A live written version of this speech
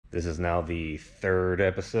This is now the third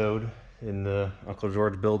episode in the Uncle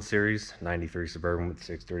George build series, 93 Suburban with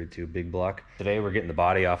 632 big block. Today we're getting the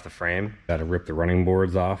body off the frame. Got to rip the running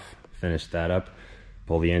boards off, finish that up,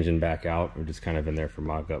 pull the engine back out. We're just kind of in there for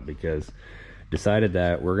mock-up because decided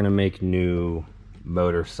that we're gonna make new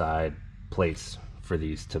motor side plates for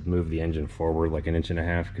these to move the engine forward like 1.5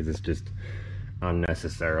 inches because it's just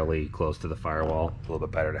unnecessarily close to the firewall. A little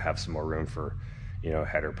bit better to have some more room for, you know,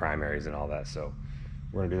 header primaries and all that. So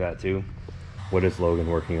we're gonna do that too. What is Logan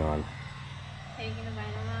working on? Taking the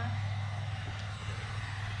vinyl off.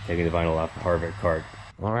 Taking the vinyl off the Harvick cart.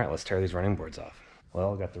 All right, let's tear these running boards off.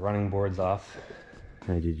 Well, got the running boards off.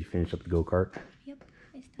 Hey, did you finish up the go-kart? Yep,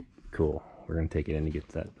 it's done. Cool. We're gonna take it in to get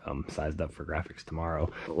that sized up for graphics tomorrow.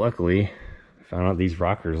 But luckily, I found out these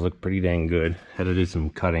rockers look pretty dang good. Had to do some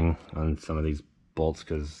cutting on some of these bolts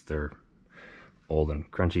because they're old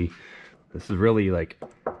and crunchy. This is really like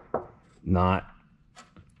not,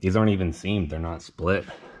 these aren't even seamed, they're not split.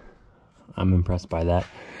 I'm impressed by that.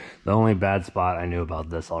 The only bad spot I knew about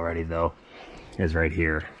this already though is right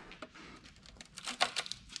here.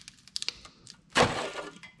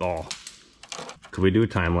 Oh, could we do a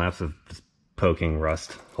time lapse of just poking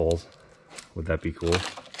rust holes? Would that be cool?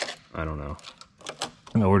 I don't know.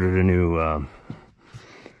 I ordered a new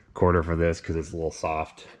quarter for this because it's a little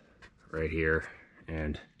soft right here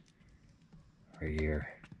and right here.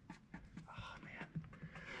 Oh man,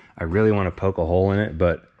 I really want to poke a hole in it,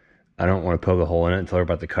 but I don't want to poke a hole in it until we're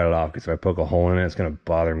about to cut it off, because if I poke a hole in it, it's going to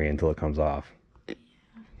bother me until it comes off.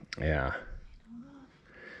 Yeah.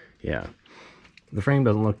 The frame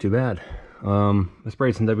doesn't look too bad. I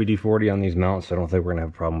sprayed some WD-40 on these mounts, so I don't think we're going to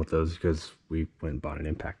have a problem with those because we went and bought an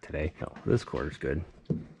impact today. Oh, this quarter's good.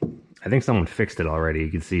 I think someone fixed it already. You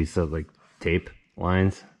can see some like tape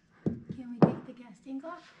lines. Can we take the gas tank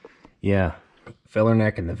off? Yeah. Filler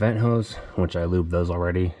neck and the vent hose, which I lubed those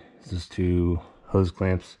already. This is 2 hose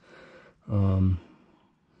clamps.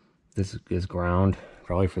 This is ground,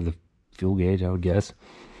 probably for the fuel gauge, I would guess.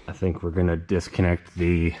 I think we're gonna disconnect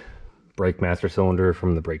the brake master cylinder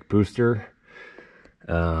from the brake booster,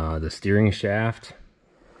 the steering shaft,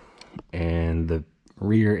 and the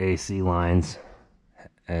rear AC lines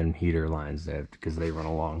and heater lines because they run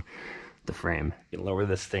along the frame. You can lower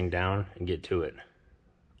this thing down and get to it.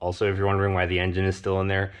 Also, if you're wondering why the engine is still in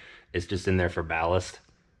there, it's just in there for ballast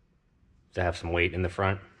to have some weight in the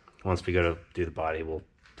front. Once we go to do the body, we'll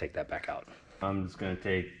take that back out. I'm just gonna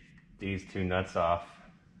take these 2 nuts off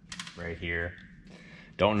right here.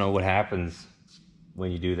 Don't know what happens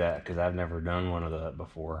when you do that because I've never done one of that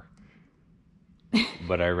before.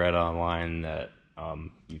 But I read online that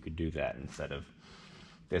you could do that instead of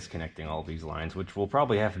disconnecting all these lines, which we'll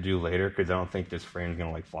probably have to do later because I don't think this frame's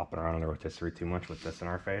gonna like flop it around on the rotisserie too much with this in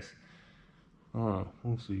our face. Oh,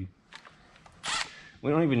 we'll see.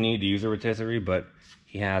 We don't even need to use a rotisserie, but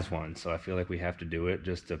he has one, so I feel like we have to do it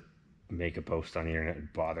just to make a post on the internet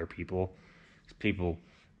and bother people. People,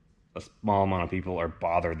 a small amount of people are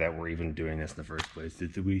bothered that we're even doing this in the first place.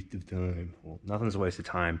 It's a waste of time. Well, nothing's a waste of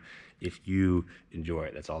time if you enjoy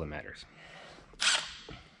it. That's all that matters.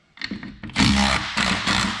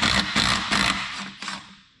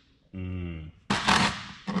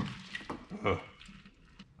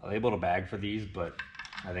 I labeled a bag for these, but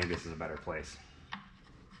I think this is a better place.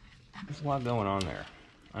 There's a lot going on there.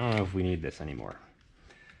 I don't know if we need this anymore.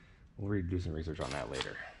 We'll do some research on that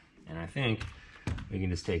later. And I think we can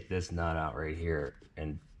just take this nut out right here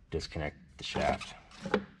and disconnect the shaft.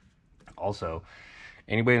 Also,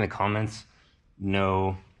 anybody in the comments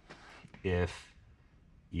know if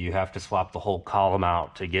you have to swap the whole column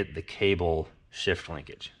out to get the cable shift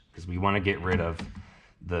linkage? Because we want to get rid of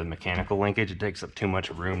the mechanical linkage. It takes up too much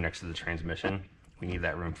room next to the transmission. We need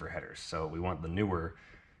that room for headers. So we want the newer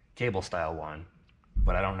cable style one,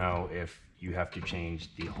 but I don't know if you have to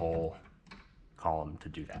change the whole column to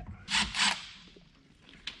do that.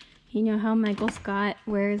 You know how Michael Scott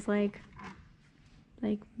wears like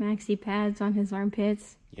maxi pads on his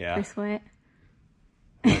armpits? Yeah. For sweat?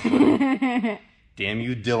 Damn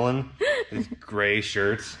you, Dylan. These gray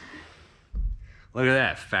shirts. Look at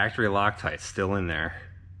that. Factory Loctite still in there.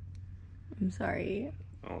 I'm sorry.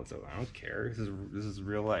 Oh, I don't care. This is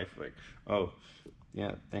real life. Like, oh,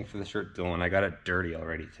 yeah, thanks for the shirt, Dylan. I got it dirty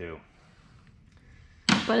already, too.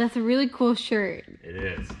 But that's a really cool shirt. It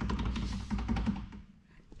is.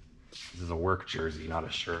 This is a work jersey, not a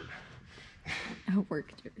shirt. A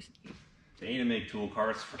work jersey. They need to make tool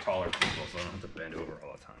carts for taller people so I don't have to bend over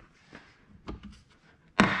all the time.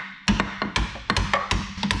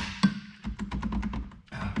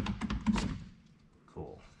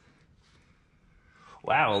 Cool.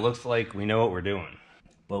 Wow, it looks like we know what we're doing,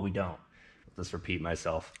 but we don't. Let's repeat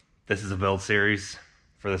myself. This is a build series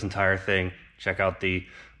for this entire thing. Check out the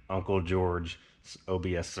Uncle George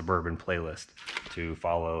OBS Suburban playlist to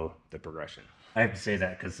follow the progression. I have to say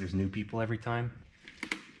that because there's new people every time.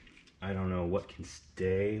 I don't know what can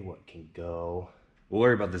stay, what can go. We'll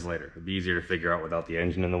worry about this later. It'd be easier to figure out without the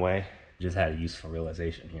engine in the way. Just had a useful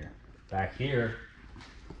realization here. Back here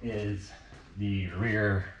is the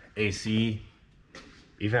rear AC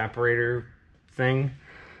evaporator thing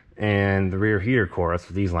and the rear heater core. That's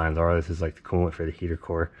what these lines are. This is like the coolant for the heater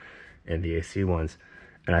core and the AC ones.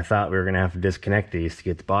 And I thought we were gonna have to disconnect these to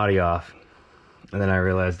get the body off. And then I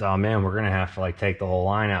realized, oh man, we're gonna have to like take the whole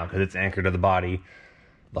line out because it's anchored to the body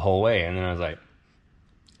the whole way. And then I was like,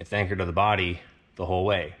 it's anchored to the body the whole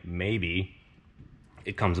way. Maybe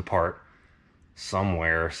it comes apart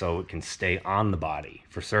somewhere so it can stay on the body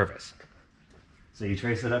for service. So you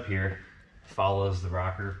trace it up here, follows the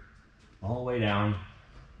rocker all the way down,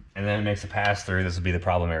 and then it makes a pass through. This would be the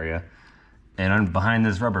problem area. And behind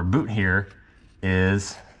this rubber boot here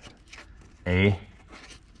is a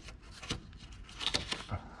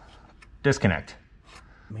disconnect.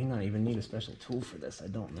 May not even need a special tool for this, I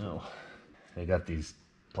don't know. They got these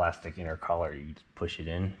plastic inner collar, you just push it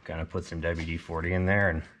in, kind of put some WD-40 in there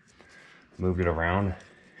and moved it around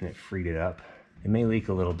and it freed it up. It may leak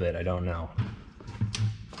a little bit, I don't know.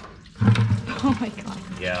 Oh my god.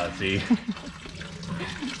 Yeah, see?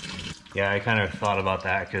 Yeah, I kind of thought about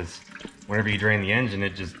that because whenever you drain the engine,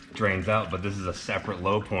 it just drains out, but this is a separate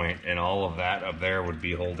low point and all of that up there would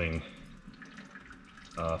be holding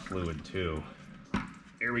fluid too.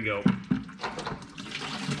 Here we go.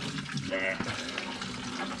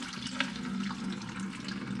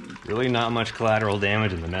 Really not much collateral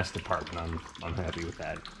damage in the mess department. I'm happy with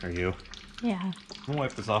that. Are you? Yeah. I'm gonna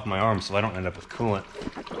wipe this off my arm so I don't end up with coolant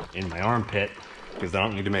in my armpit because I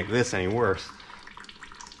don't need to make this any worse.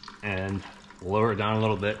 And lower it down a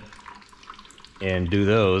little bit and do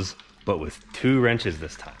those, but with 2 wrenches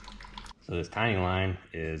this time. So this tiny line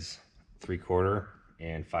is 3/4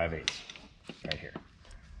 and 5/8 right here.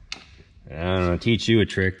 And I'm gonna teach you a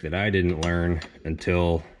trick that I didn't learn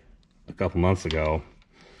until a couple months ago,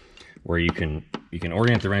 where you can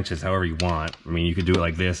orient the wrenches however you want. I mean, you could do it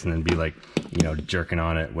like this and then be like, you know, jerking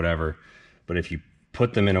on it, whatever. But if you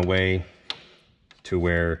put them in a way to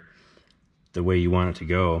where the way you want it to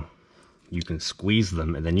go, you can squeeze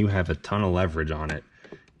them and then you have a ton of leverage on it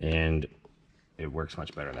and it works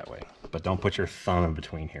much better that way. But don't put your thumb in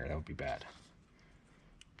between here, that would be bad.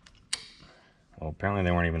 Well, apparently they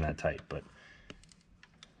weren't even that tight, but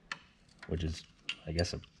which is, I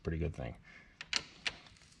guess, a pretty good thing.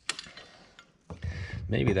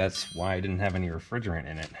 Maybe that's why I didn't have any refrigerant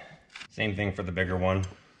in it. Same thing for the bigger one.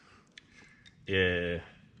 The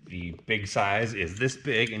big size is this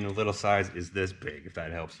big and the little size is this big, if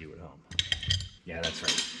that helps you at home. Yeah, that's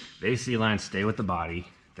right. The AC lines stay with the body.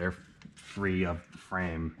 They're free of the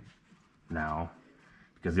frame now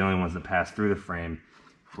because the only ones that pass through the frame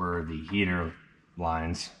were the heater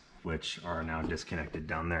lines, which are now disconnected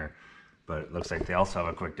down there. But it looks like they also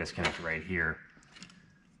have a quick disconnect right here.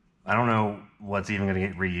 I don't know what's even going to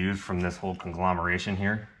get reused from this whole conglomeration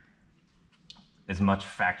here. As much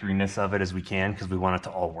factoriness of it as we can because we want it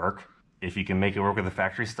to all work. If you can make it work with the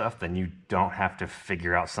factory stuff, then you don't have to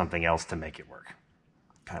figure out something else to make it work.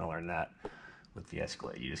 Kind of learned that with the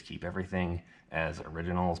Escalade. You just keep everything as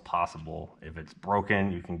original as possible. If it's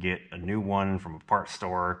broken, you can get a new one from a parts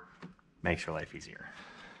store. Makes your life easier.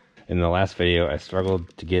 In the last video, I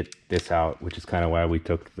struggled to get this out, which is kind of why we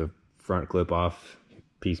took the front clip off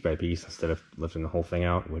piece by piece instead of lifting the whole thing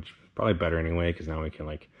out, which is probably better anyway, because now we can,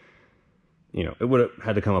 like, you know, it would have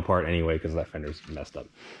had to come apart anyway because that fender's messed up.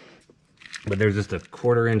 But there's just a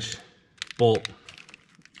 1/4 inch bolt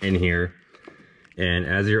in here, and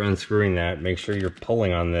as you're unscrewing that, make sure you're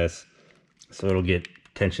pulling on this so it'll get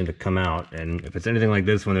tension to come out. And if it's anything like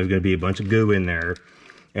this one, there's going to be a bunch of goo in there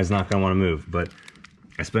and it's not going to want to move. But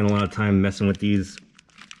I spent a lot of time messing with these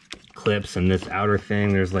clips and this outer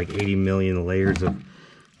thing. There's like 80 million layers of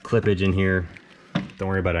clippage in here. Don't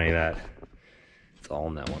worry about any of that. It's all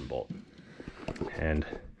in that one bolt. And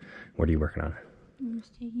what are you working on? I'm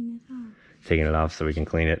just taking this off. Taking it off so we can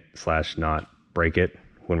clean it / not break it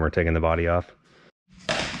when we're taking the body off.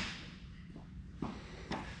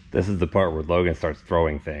 This is the part where Logan starts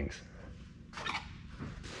throwing things.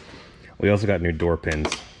 We also got new door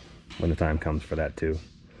pins when the time comes for that too.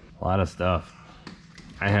 A lot of stuff.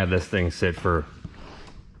 I had this thing sit for,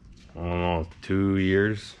 I don't know, 2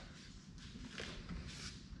 years.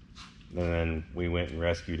 And then we went and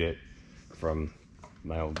rescued it from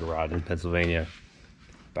my old garage in Pennsylvania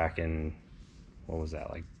back in, what was that,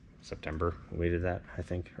 like September we did that, I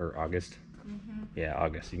think, or August. Yeah,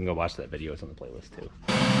 August. You can go watch that video. It's on the playlist too.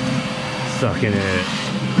 Sucking it.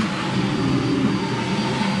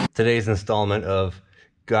 Today's installment of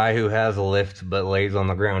Guy Who Has a Lift But Lays on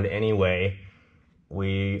the Ground Anyway.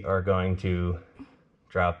 We are going to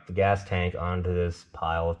drop the gas tank onto this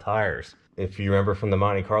pile of tires. If you remember from the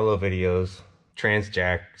Monte Carlo videos,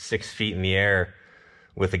 transjack 6 feet in the air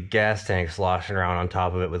with a gas tank sloshing around on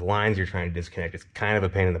top of it with lines you're trying to disconnect. It's kind of a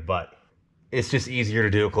pain in the butt. It's just easier to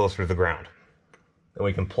do it closer to the ground. And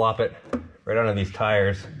we can plop it right onto these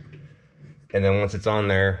tires. And then once it's on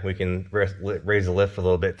there, we can raise the lift a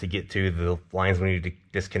little bit to get to the lines we need to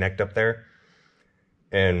disconnect up there.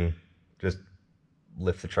 And just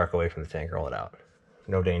lift the truck away from the tank, roll it out.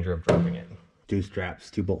 No danger of dropping it. 2 straps,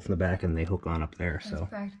 2 bolts in the back, and they hook on up there. It's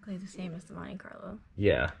practically the same as the Monte Carlo.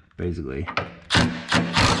 Yeah, basically.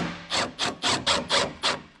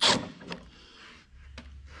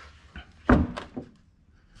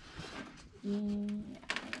 Yeah.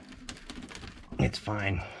 It's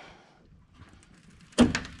fine. I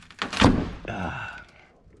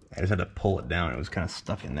just had to pull it down. It was kind of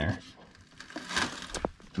stuck in there.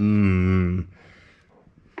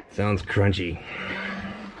 Sounds crunchy.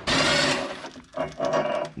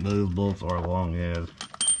 Those bolts are long as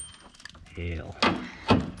hell.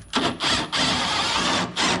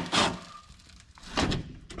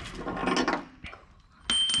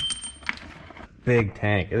 Big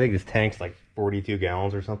tank. I think this tank's like 42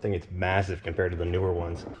 gallons or something. It's massive compared to the newer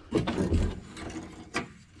ones.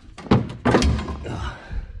 Ugh.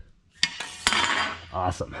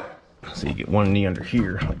 Awesome. So you get one knee under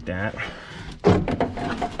here like that.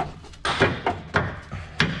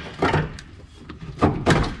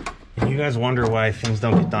 And you guys wonder why things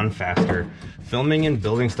don't get done faster. Filming and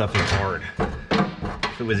building stuff is hard.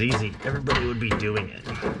 If it was easy, everybody would be doing it.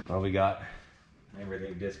 Well, we got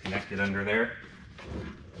everything disconnected under there.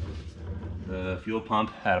 The fuel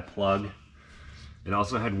pump had a plug. It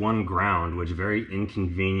also had one ground, which very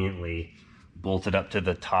inconveniently bolted up to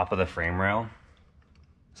the top of the frame rail.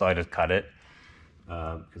 So I just cut it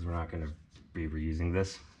because we're not going to be reusing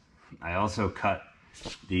this. I also cut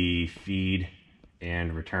the feed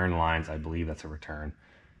and return lines. I believe that's a return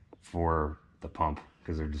for the pump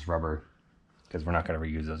because they're just rubber, because we're not going to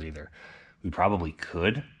reuse those either. We probably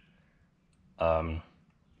could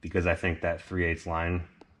because I think that 3/8 line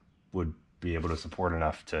would be able to support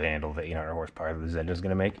enough to handle the 800 horsepower that this engine is going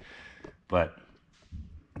to make. But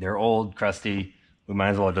they're old, crusty. We might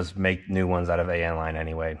as well just make new ones out of AN line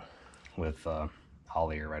anyway with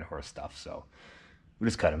Holly or Red Horse stuff. So we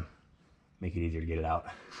just cut them, make it easier to get it out.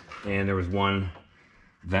 And there was one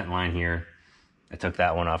vent line here. I took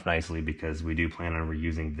that one off nicely because we do plan on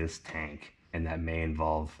reusing this tank, and that may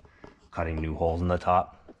involve cutting new holes in the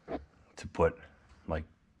top to put, like,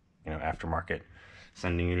 you know, aftermarket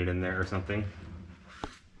sending unit in there or something.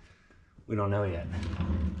 We don't know yet.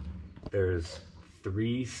 There's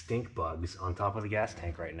 3 stink bugs on top of the gas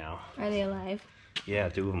tank right now. Are they alive? Yeah,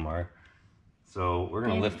 2 of them are. So we're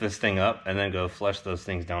gonna lift this thing up and then go flush those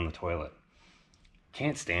things down the toilet.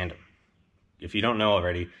 Can't stand them. If you don't know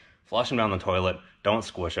already, flush them down the toilet. Don't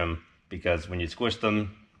squish them, because when you squish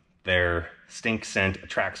them, their stink scent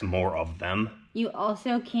attracts more of them. You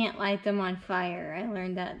also can't light them on fire. I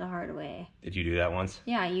learned that the hard way. Did you do that once?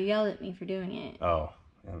 Yeah, you yelled at me for doing it. Oh,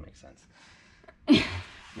 that makes sense.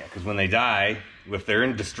 Yeah, because when they die, if they're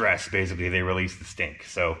in distress, basically they release the stink.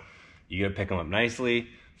 So you gotta pick them up nicely,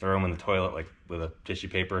 throw them in the toilet like with a tissue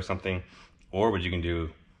paper or something. Or what you can do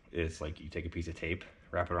is, like, you take a piece of tape,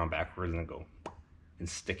 wrap it around backwards, and then go and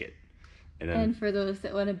stick it. And for those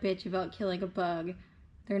that want to bitch about killing a bug,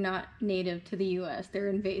 they're not native to the US. They're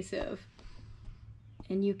invasive.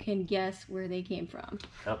 And you can guess where they came from.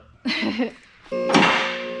 Yep.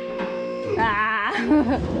 Ah!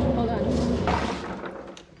 Hold on.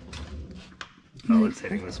 Oh, it's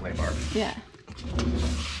hitting this way, Barb. Yeah.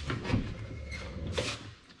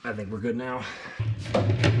 I think we're good now.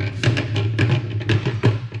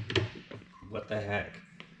 What the heck?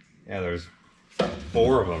 Yeah, there's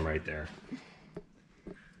 4 of them right there.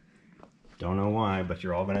 Don't know why, but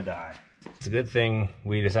you're all gonna die. It's a good thing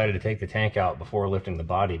we decided to take the tank out before lifting the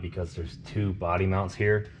body, because there's 2 body mounts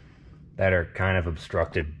here that are kind of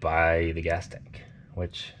obstructed by the gas tank,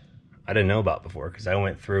 which I didn't know about before, because I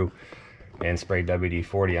went through and sprayed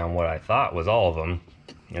WD-40 on what I thought was all of them,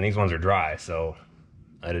 and these ones are dry, so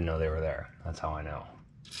I didn't know they were there. That's how I know.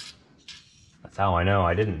 That's how I know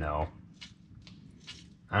I didn't know.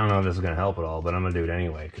 I don't know if this is gonna help at all, but I'm gonna do it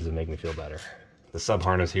anyway because it makes me feel better. The sub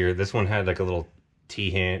harness here, this one had like a little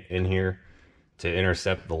T-hand in here to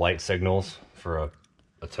intercept the light signals for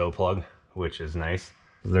a tow plug, which is nice.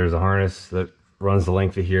 There's a harness that runs the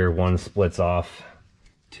length of here. One splits off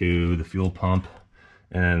to the fuel pump,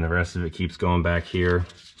 and then the rest of it keeps going back here.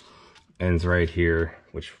 Ends right here,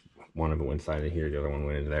 which one of it went inside of here, the other one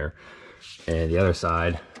went into there. And the other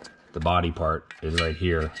side, the body part, is right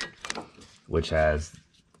here, which has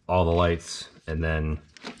all the lights, and then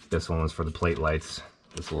this one was for the plate lights.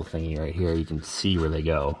 This little thingy right here, you can see where they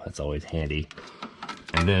go. That's always handy.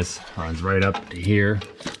 And this runs right up to here,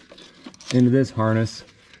 into this harness.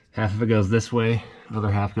 Half of it goes this way, the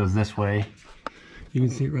other half goes this way. You can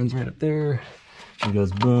see it runs right up there. It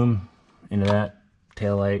goes boom, into that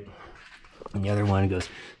tail light. And the other one goes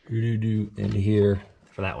into here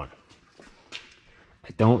for that one. I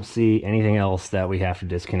don't see anything else that we have to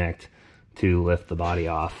disconnect to lift the body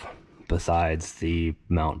off besides the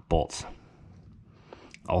mount bolts.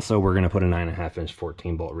 Also, we're going to put a 9.5 inch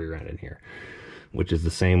 14 bolt rear end in here, which is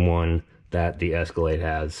the same one that the Escalade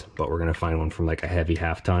has, but we're going to find one from like a heavy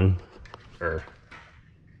half ton, or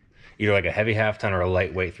either like a heavy half ton or a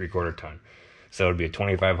lightweight 3/4 ton. So it'd be a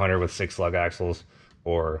 2500 with 6 lug axles,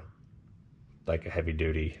 or like a heavy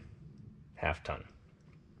duty half ton.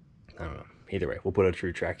 I don't know. Either way, we'll put a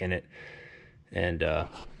true track in it. And I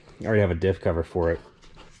already have a diff cover for it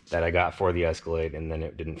that I got for the Escalade, and then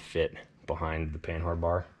it didn't fit behind the panhard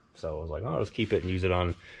bar. So I was like, oh, let's keep it and use it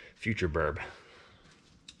on future burb.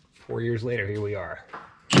 4 years later, here we are.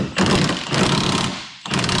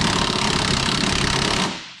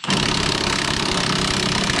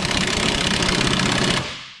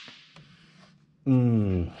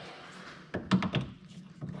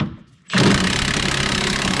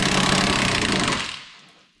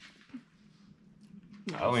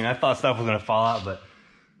 I mean, I thought stuff was gonna fall out, but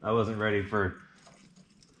I wasn't ready for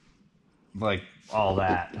like all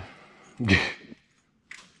that.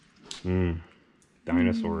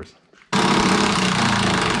 Dinosaurs.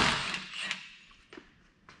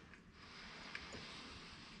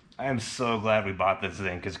 I am so glad we bought this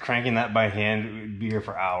thing, because cranking that by hand would be here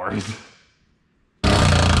for hours.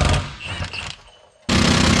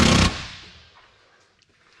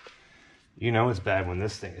 You know it's bad when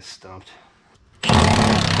this thing is stumped.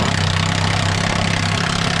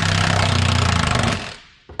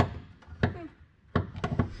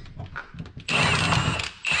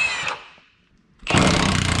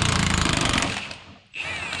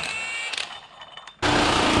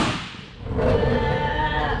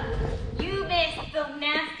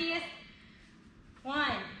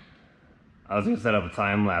 I was gonna set up a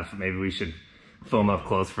time lapse, but maybe we should film up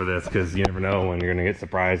close for this, because you never know when you're gonna get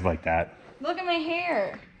surprised like that. Look at my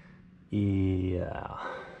hair. Yeah.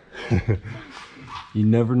 You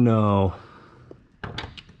never know.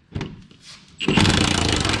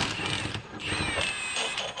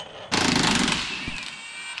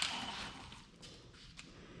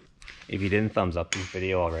 If you didn't thumbs up this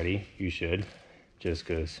video already, you should, just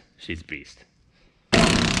because she's a beast.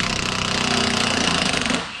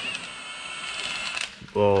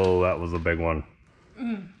 Oh, that was a big one.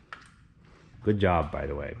 Good job, by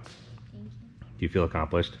the way. Thank you. Do you feel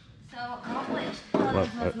accomplished? So accomplished. Oh,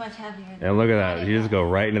 this one's much heavier. And look at that. You just go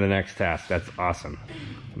right into the next task. That's awesome.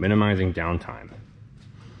 Minimizing downtime.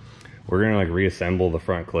 We're going to like reassemble the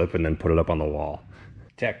front clip and then put it up on the wall.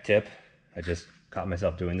 Tech tip. I just caught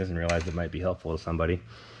myself doing this and realized it might be helpful to somebody. When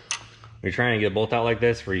you're trying to get a bolt out like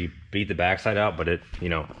this, where you beat the backside out, but it, you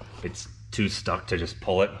know, it's too stuck to just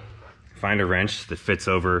pull it. Find a wrench that fits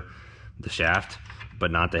over the shaft,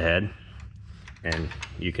 but not the head. And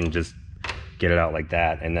you can just get it out like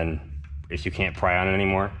that. And then if you can't pry on it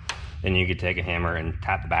anymore, then you could take a hammer and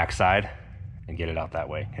tap the backside and get it out that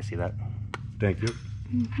way. I see that. Thank you.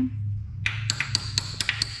 Mm-hmm.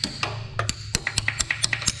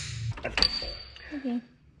 That's it. Okay.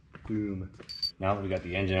 Boom. Now that we got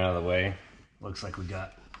the engine out of the way, looks like we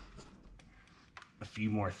got a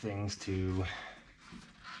few more things to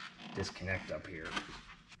disconnect up here.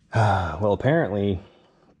 Well, apparently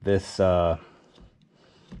this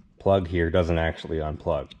plug here doesn't actually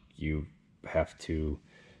unplug. You have to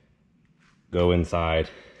go inside,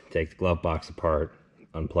 take the glove box apart,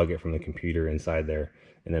 unplug it from the computer inside there,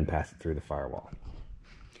 and then pass it through the firewall.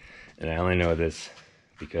 And I only know this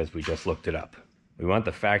because we just looked it up. We want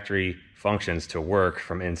the factory functions to work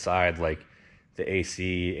from inside, like the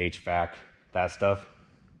AC, HVAC, that stuff.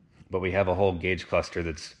 But we have a whole gauge cluster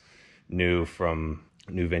that's new from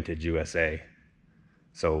New Vintage USA.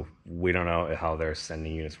 So we don't know how their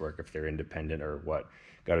sending units work, if they're independent or what.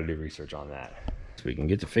 Got to do research on that. So we can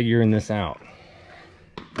get to figuring this out.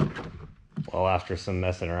 Well, after some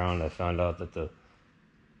messing around, I found out that the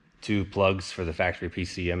 2 plugs for the factory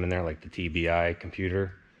PCM in there, like the TBI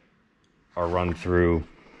computer, are run through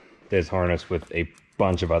this harness with a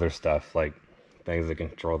bunch of other stuff, like things that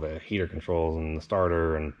control the heater controls and the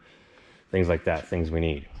starter and things like that, things we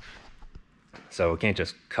need. So we can't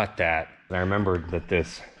just cut that. And I remembered that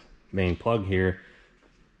this main plug here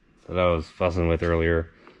that I was fussing with earlier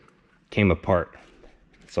came apart.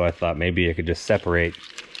 So I thought maybe I could just separate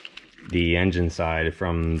the engine side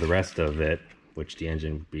from the rest of it, which the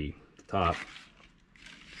engine would be the top.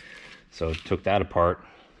 So took that apart,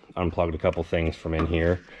 unplugged a couple things from in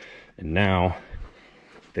here, and now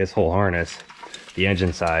this whole harness, the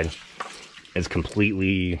engine side, is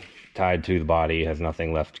completely tied to the body, has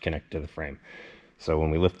nothing left to connect to the frame. So when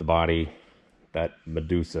we lift the body, that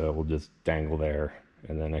Medusa will just dangle there,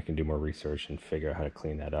 and then I can do more research and figure out how to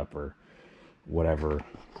clean that up or whatever,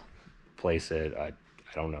 place it. I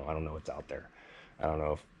don't know. I don't know what's out there. I don't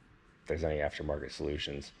know if there's any aftermarket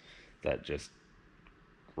solutions that just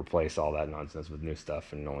replace all that nonsense with new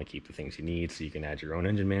stuff and only keep the things you need so you can add your own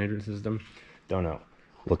engine management system. Don't know.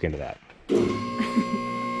 Look into that.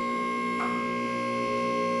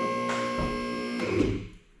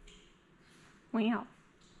 Wow.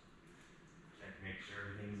 Check to make sure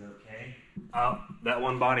everything's okay. Oh, that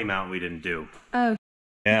one body mount we didn't do. Oh.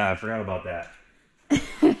 Yeah, I forgot about that.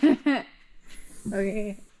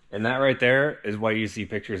 Okay. And that right there is why you see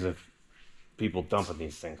pictures of people dumping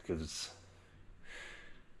these things, because it's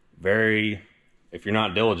very, if you're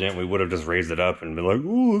not diligent, we would have just raised it up and been like,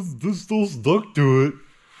 oh, this still stuck to it.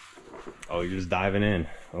 Oh, you're just diving in.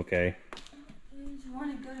 Okay. I just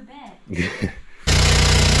want to go to bed.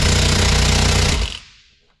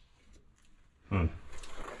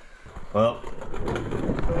 Well,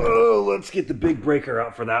 oh, let's get the big breaker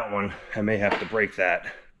out for that one. I may have to break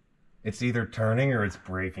that. It's either turning or it's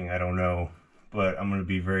breaking, I don't know. But I'm going to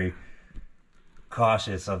be very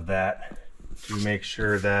cautious of that to make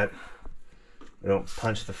sure that I don't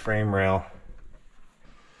punch the frame rail.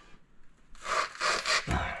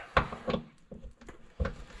 God.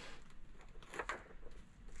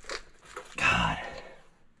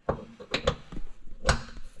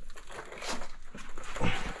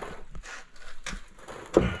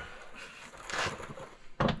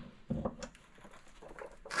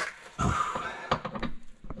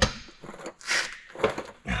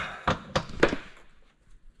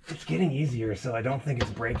 It's getting easier, so I don't think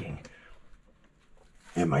it's breaking.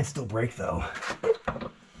 It might still break though.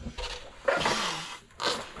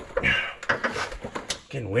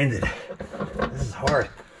 Getting winded. This is hard.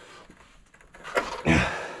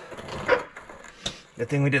 Good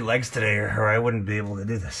thing we did legs today, or I wouldn't be able to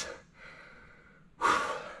do this. I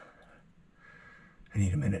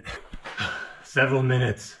need a minute. Several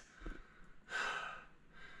minutes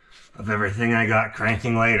of everything I got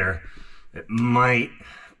cranking later. It might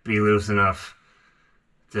be loose enough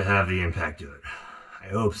to have the impact do it. I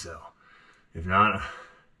hope so. If not,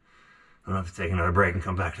 I'll have to take another break and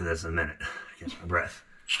come back to this in a minute. Catch my breath.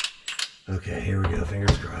 Okay, here we go.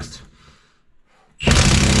 Fingers crossed.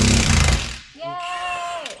 Yay!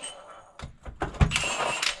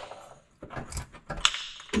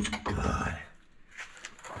 God.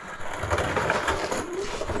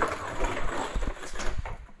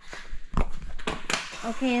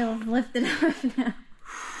 Okay, let's lift it up now.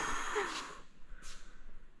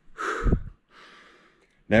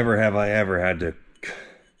 Never have I ever had to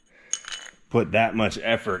put that much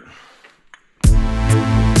effort.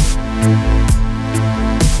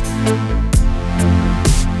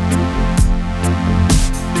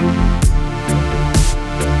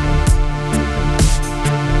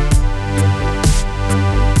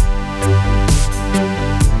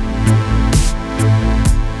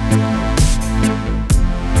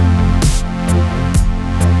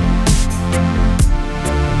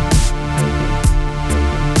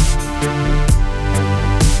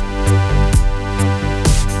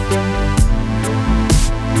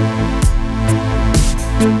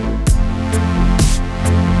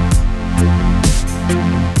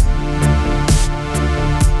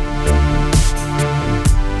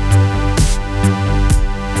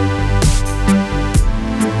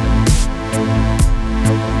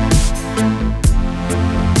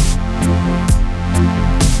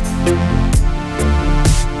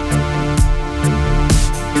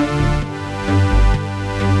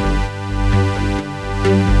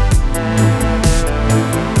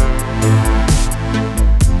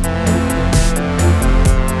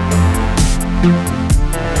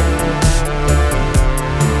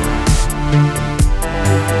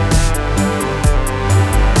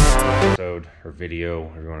 Or video,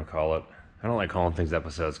 whatever you want to call it. I don't like calling things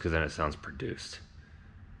episodes because then it sounds produced.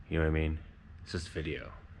 You know what I mean? It's just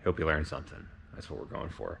video. Hope you learned something. That's what we're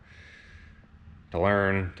going for. To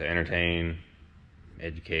learn, to entertain,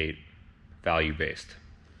 educate, value-based.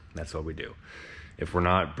 That's what we do. If we're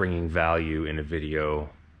not bringing value in a video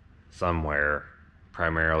somewhere,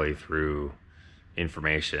 primarily through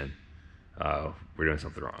information, we're doing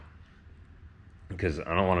something wrong. Because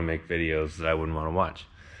I don't want to make videos that I wouldn't want to watch.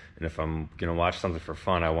 And if I'm going to watch something for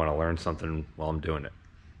fun, I want to learn something while I'm doing it.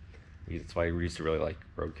 That's why we used to really like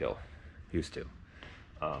roadkill. Used to.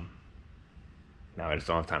 Now I just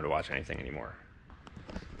don't have time to watch anything anymore.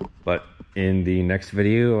 But in the next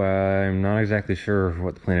video, I'm not exactly sure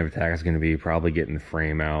what the plan of attack is going to be. Probably getting the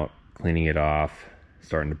frame out, cleaning it off,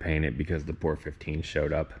 starting to paint it because the port 15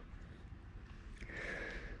 showed up.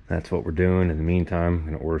 That's what we're doing. In the meantime, I'm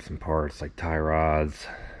going to order some parts like tie rods,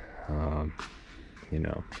 you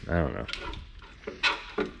know, I don't know.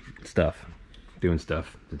 Stuff. Doing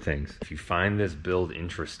stuff and things. If you find this build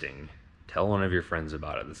interesting, tell one of your friends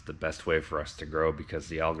about it. That's the best way for us to grow because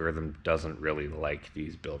the algorithm doesn't really like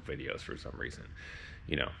these build videos for some reason.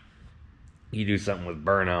 You know, you do something with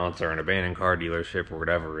burnouts or an abandoned car dealership or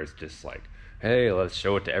whatever, it's just like, hey, let's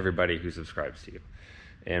show it to everybody who subscribes to you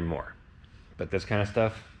and more. But this kind of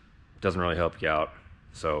stuff doesn't really help you out.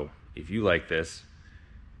 So if you like this,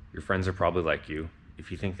 your friends are probably like you.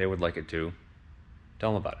 If you think they would like it too,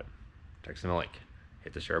 tell them about it. Text them a link.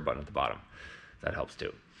 Hit the share button at the bottom. That helps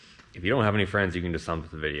too. If you don't have any friends, you can just thumbs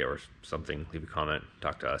up the video or something, leave a comment,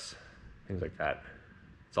 talk to us, things like that.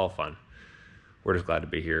 It's all fun. We're just glad to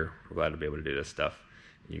be here. We're glad to be able to do this stuff.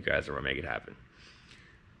 You guys are what make it happen.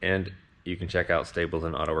 And you can check out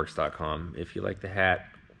stablesandautoworks.com if you like the hat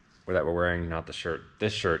that we're wearing, not the shirt.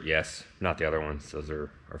 This shirt, yes, not the other ones. Those are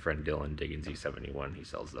our friend Dylan Diggins E71. He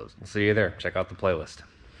sells those. We'll see you there. Check out the playlist.